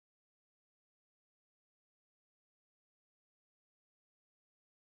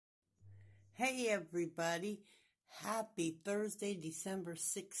Hey everybody, happy Thursday, December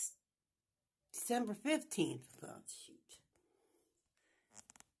 15th. Oh, shoot.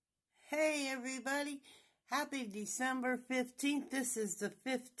 Hey everybody, happy December 15th. This is the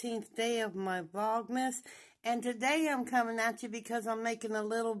 15th day of my Vlogmas, and today I'm coming at you because I'm making a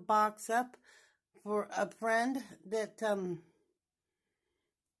little box up for a friend that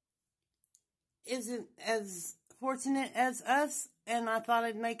isn't as fortunate as us, and I thought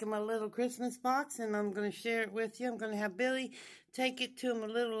I'd make him a little Christmas box, and I'm going to share it with you. I'm going to have Billy take it to him a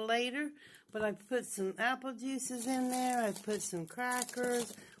little later, but I put some apple juices in there. I put some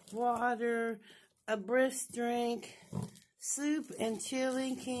crackers, water, a brisk drink, soup, and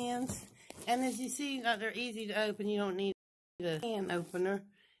chili cans. And as you see, they're easy to open. You don't need a can opener.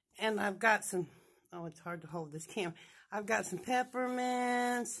 And I've got some, oh, it's hard to hold this camera. I've got some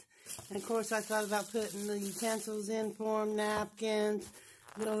peppermints. And of course, I thought about putting the utensils in for them, napkins,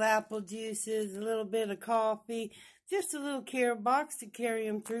 little apple juices, a little bit of coffee, just a little care box to carry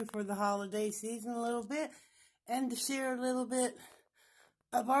them through for the holiday season a little bit, and to share a little bit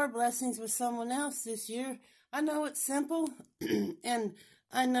of our blessings with someone else this year. I know it's simple, and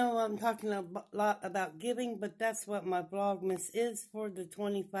I know I'm talking a lot about giving, but that's what my Vlogmas is for the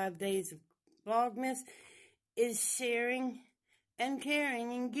 25 days of Vlogmas, is sharing and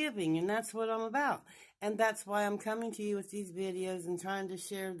caring and giving, and that's what I'm about. And that's why I'm coming to you with these videos and trying to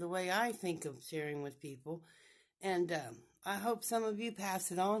share the way I think of sharing with people. And I hope some of you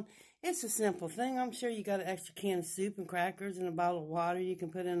pass it on. It's a simple thing. I'm sure you got an extra can of soup and crackers and a bottle of water you can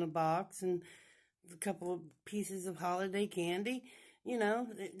put in a box, and a couple of pieces of holiday candy. You know,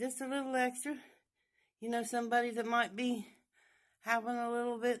 just a little extra. You know, somebody that might be having a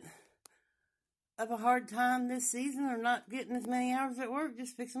little bit of a hard time this season, or not getting as many hours at work,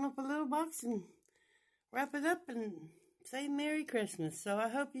 just fix them up a little box and wrap it up and say Merry Christmas. So I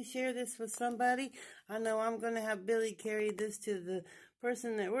hope you share this with somebody. I know I'm going to have Billy carry this to the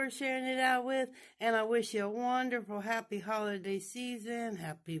person that we're sharing it out with. And I wish you a wonderful, happy holiday season,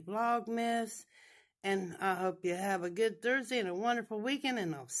 happy Vlogmas. And I hope you have a good Thursday and a wonderful weekend,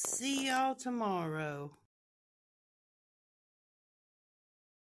 and I'll see y'all tomorrow.